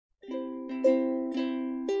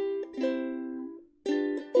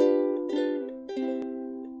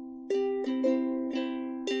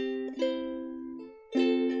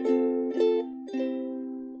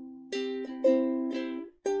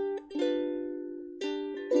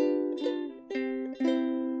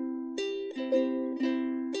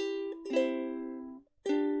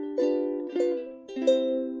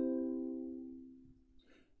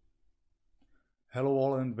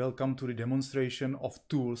and welcome to the demonstration of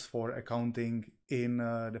tools for accounting in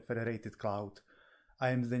the Federated Cloud.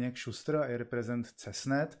 I am Šustr, I represent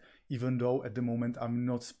CESnet, even though at the moment I'm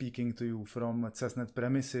not speaking to you from CESnet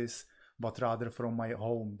premises, but rather from my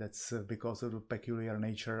home. That's because of the peculiar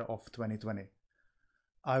nature of 2020.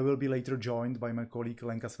 I will be later joined by my colleague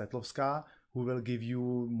Lenka Svetlovská, who will give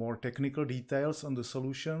you more technical details on the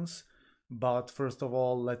solutions. But first of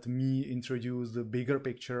all, let me introduce the bigger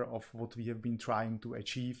picture of what we have been trying to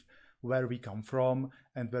achieve, where we come from,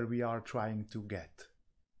 and where we are trying to get.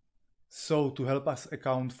 So, to help us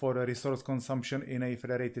account for the resource consumption in a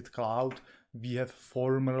federated cloud, we have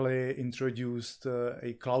formally introduced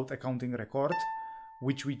a cloud accounting record,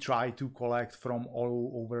 which we try to collect from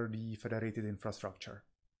all over the federated infrastructure.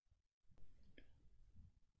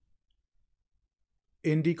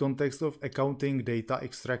 In the context of accounting data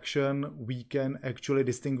extraction, we can actually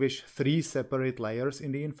distinguish three separate layers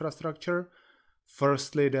in the infrastructure.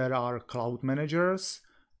 Firstly, there are cloud managers,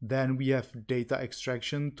 then we have data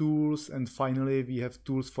extraction tools, and finally we have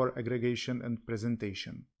tools for aggregation and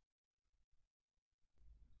presentation.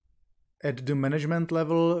 At the management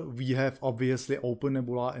level, we have obviously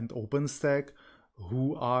OpenNebula and OpenStack,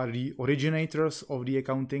 who are the originators of the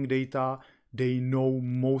accounting data. They know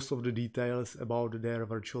most of the details about their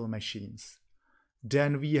virtual machines.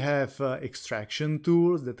 Then we have extraction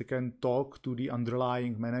tools that can talk to the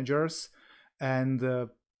underlying managers and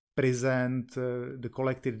present the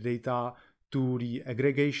collected data to the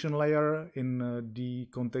aggregation layer. In the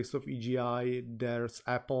context of EGI, there's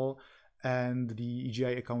Apple and the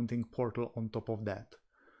EGI accounting portal on top of that.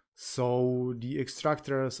 So the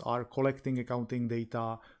extractors are collecting accounting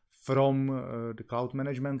data from the cloud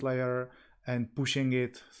management layer and pushing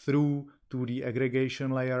it through to the aggregation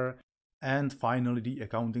layer, and finally the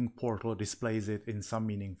accounting portal displays it in some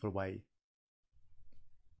meaningful way.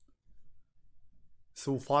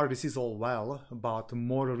 So far this is all well, but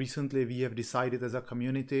more recently we have decided as a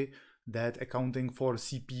community that accounting for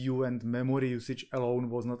CPU and memory usage alone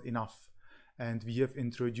was not enough, and we have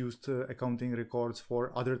introduced accounting records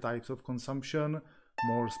for other types of consumption,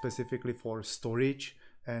 more specifically for storage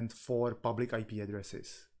and for public IP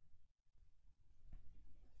addresses.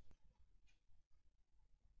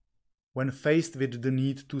 When faced with the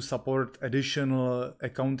need to support additional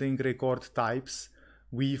accounting record types,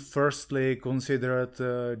 we firstly considered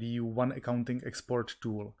the One Accounting Export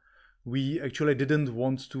tool. We actually didn't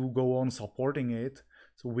want to go on supporting it,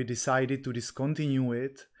 so we decided to discontinue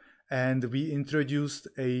it, and we introduced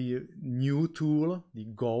a new tool, the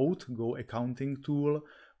Go Accounting tool,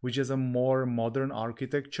 which is a more modern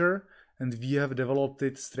architecture, and we have developed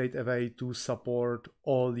it straight away to support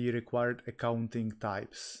all the required accounting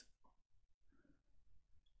types.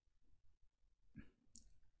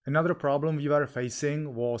 Another problem we were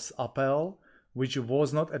facing was Apple, which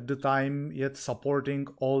was not at the time yet supporting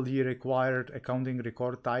all the required accounting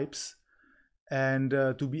record types. And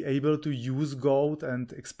to be able to use Goat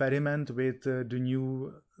and experiment with the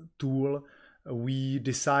new tool, we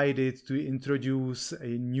decided to introduce a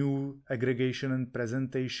new aggregation and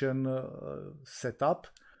presentation setup,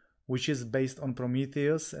 which is based on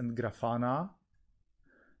Prometheus and Grafana.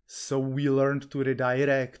 So we learned to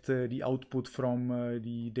redirect the output from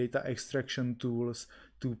the data extraction tools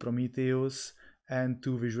to Prometheus and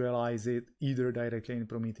to visualize it either directly in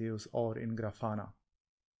Prometheus or in Grafana.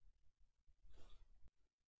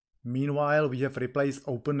 Meanwhile, we have replaced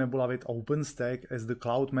OpenNebula with OpenStack as the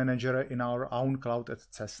cloud manager in our own cloud at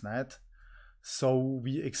CESnet. So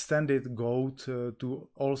we extended Goat to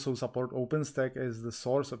also support OpenStack as the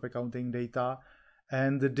source of accounting data,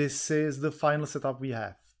 and this is the final setup we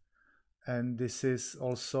have. And this is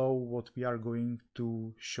also what we are going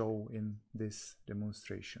to show in this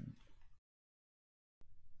demonstration.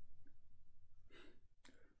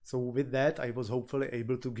 So with that, I was hopefully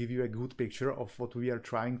able to give you a good picture of what we are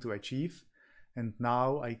trying to achieve. And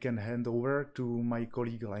now I can hand over to my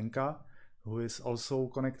colleague Lenka, who is also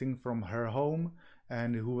connecting from her home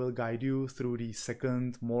and who will guide you through the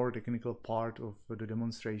second, more technical part of the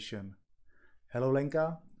demonstration. Hello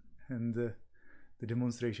Lenka, and the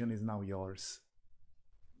demonstration is now yours.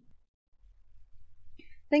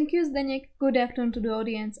 Thank you, Zdeněk. Good afternoon to the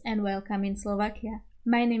audience and welcome in Slovakia.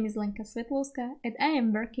 My name is Lenka Svetlovská and I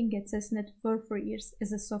am working at CESnet for 4 years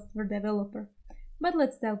as a software developer. But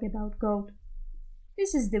let's talk about goat.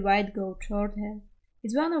 This is the white goat shorthair.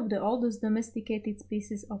 It's one of the oldest domesticated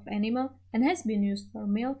species of animal and has been used for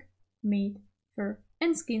milk, meat, fur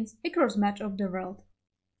and skins across much of the world.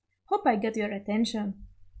 Hope I got your attention.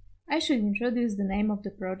 I should introduce the name of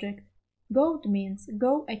the project. Goat means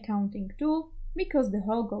Go Accounting Tool because the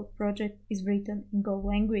whole Goat project is written in Go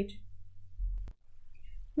language.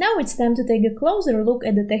 Now it's time to take a closer look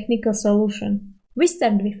at the technical solution. We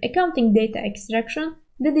start with accounting data extraction,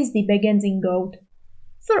 that is the backends in Go.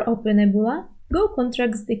 For OpenNebula, Go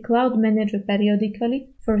contracts the Cloud Manager periodically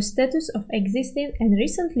for status of existing and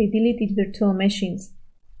recently deleted virtual machines.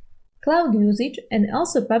 Cloud usage and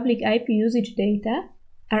also public IP usage data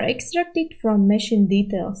are extracted from machine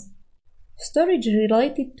details. Storage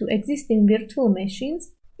related to existing virtual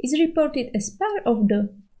machines is reported as part of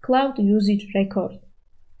the cloud usage record.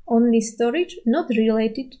 Only storage not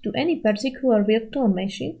related to any particular virtual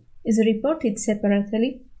machine is reported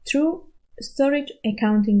separately through storage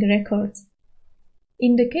accounting records.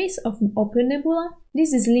 In the case of OpenNebula,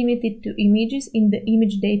 this is limited to images in the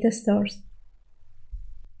image data stores.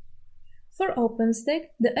 For OpenStack,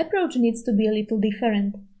 the approach needs to be a little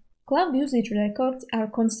different. Cloud usage records are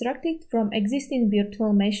constructed from existing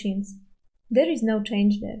virtual machines. There is no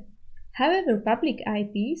change there. However, public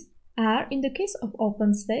IPs are, in the case of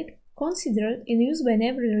OpenStack, considered in use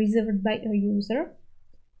whenever reserved by a user,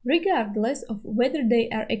 regardless of whether they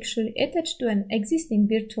are actually attached to an existing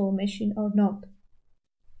virtual machine or not.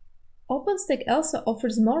 OpenStack also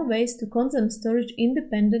offers more ways to consume storage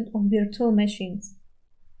independent of virtual machines.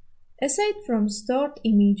 Aside from stored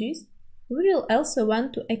images, we will also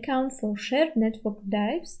want to account for shared network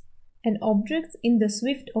drives and objects in the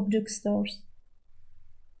Swift object stores.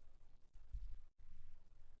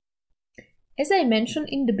 As I mentioned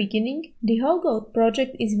in the beginning, the whole Go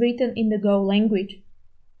project is written in the Go language.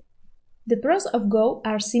 The pros of Go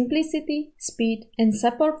are simplicity, speed, and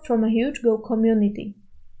support from a huge Go community.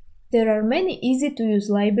 There are many easy-to-use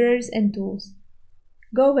libraries and tools.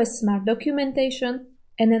 Go has smart documentation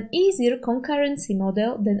and an easier concurrency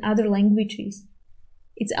model than other languages.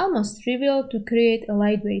 It's almost trivial to create a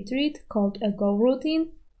lightweight read called a Go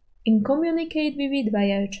routine and communicate with it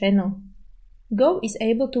via a channel. Go is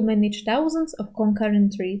able to manage thousands of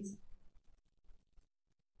concurrent reads.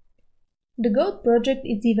 The Go project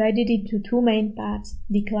is divided into two main parts,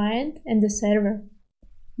 the client and the server.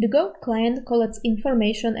 The Go client collects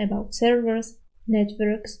information about servers,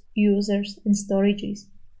 networks, users, and storages.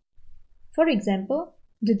 For example,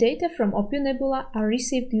 the data from OpenNebula are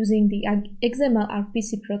received using the XML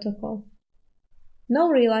RPC protocol. No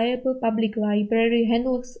reliable public library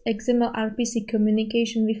handles XML RPC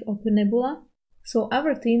communication with OpenNebula, so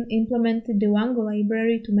our team implemented the Wango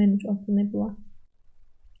library to manage OpenNebula.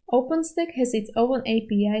 OpenStack has its own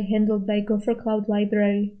API handled by Gopher Cloud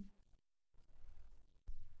Library.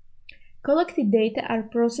 Collected data are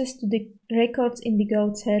processed to the records in the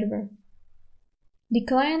Go server. The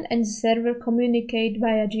client and the server communicate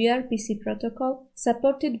via gRPC protocol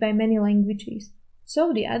supported by many languages,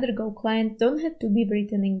 so the other Go clients don't have to be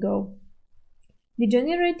written in Go. The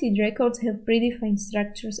generated records have predefined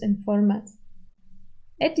structures and formats.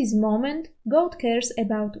 At this moment, Go cares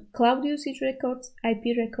about cloud usage records,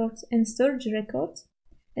 IP records, and storage records,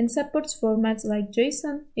 and supports formats like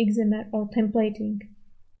JSON, XML, or templating.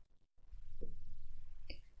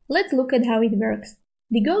 Let's look at how it works.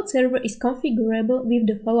 The Go server is configurable with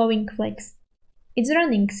the following flags. It's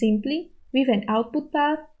running simply, with an output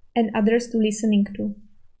path and address to listening to.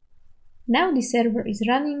 Now the server is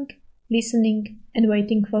running, listening, and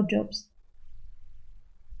waiting for jobs.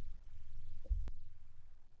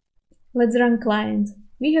 Let's run clients.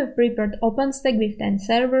 We have prepared OpenStack with 10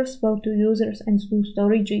 servers for 2 users and 2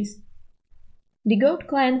 storages. The Go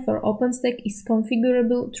client for OpenStack is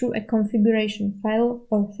configurable through a configuration file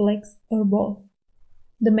or flags or both.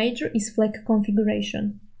 The major is flag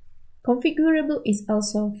configuration. Configurable is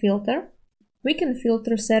also filter. We can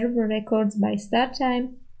filter server records by start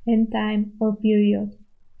time, end time, or period.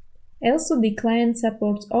 Also, the client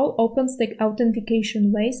supports all OpenStack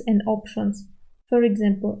authentication ways and options. For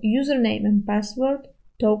example, username and password,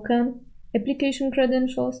 token, application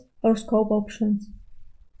credentials, or scope options.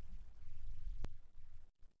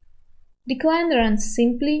 The client runs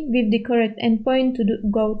simply with the correct endpoint to the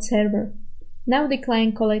Go server. Now the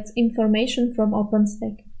client collects information from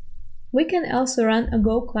OpenStack. We can also run a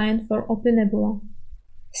Go client for OpenNebula,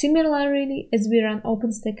 similarly as we run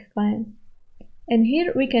OpenStack client. And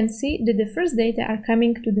here we can see that the first data are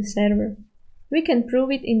coming to the server. We can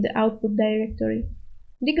prove it in the output directory.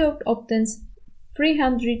 The Go obtains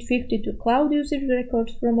 352 cloud usage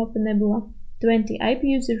records from OpenNebula, 20 IP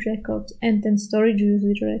usage records, and 10 storage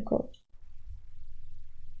usage records.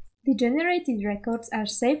 The generated records are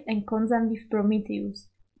saved and consumed with Prometheus.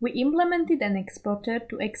 We implemented an exporter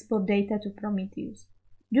to export data to Prometheus.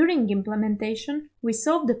 During implementation, we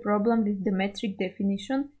solved the problem with the metric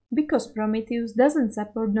definition because Prometheus doesn't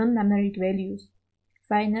support non-numeric values.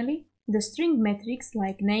 Finally, the string metrics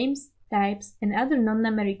like names, types, and other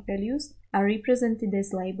non-numeric values are represented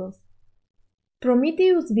as labels.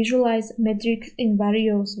 Prometheus visualizes metrics in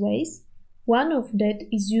various ways. One of that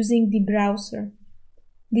is using the browser.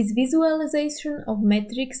 This visualization of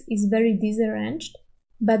metrics is very disarranged,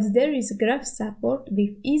 but there is graph support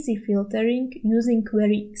with easy filtering using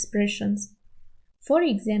query expressions. For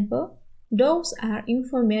example, those are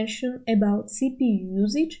information about CPU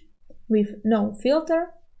usage with no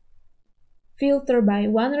filter, filter by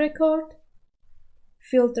one record,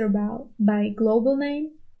 filter by global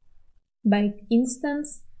name, by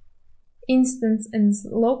instance and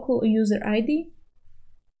local user ID,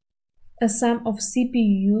 a sum of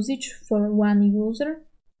CPU usage for one user,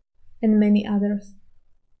 and many others.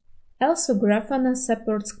 Also, Grafana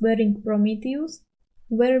supports querying Prometheus,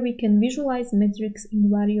 where we can visualize metrics in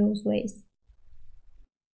various ways.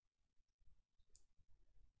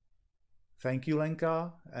 Thank you,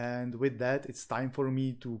 Lenka. And with that, it's time for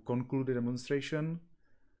me to conclude the demonstration.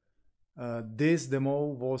 This demo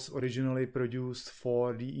was originally produced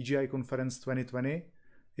for the EGI Conference 2020.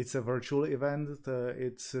 It's a virtual event.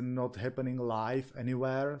 It's not happening live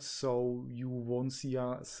anywhere, so you won't see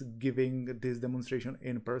us giving this demonstration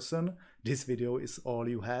in person. This video is all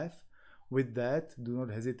you have. With that, do not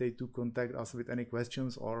hesitate to contact us with any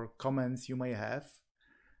questions or comments you may have.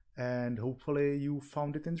 And hopefully you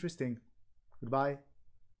found it interesting. Goodbye.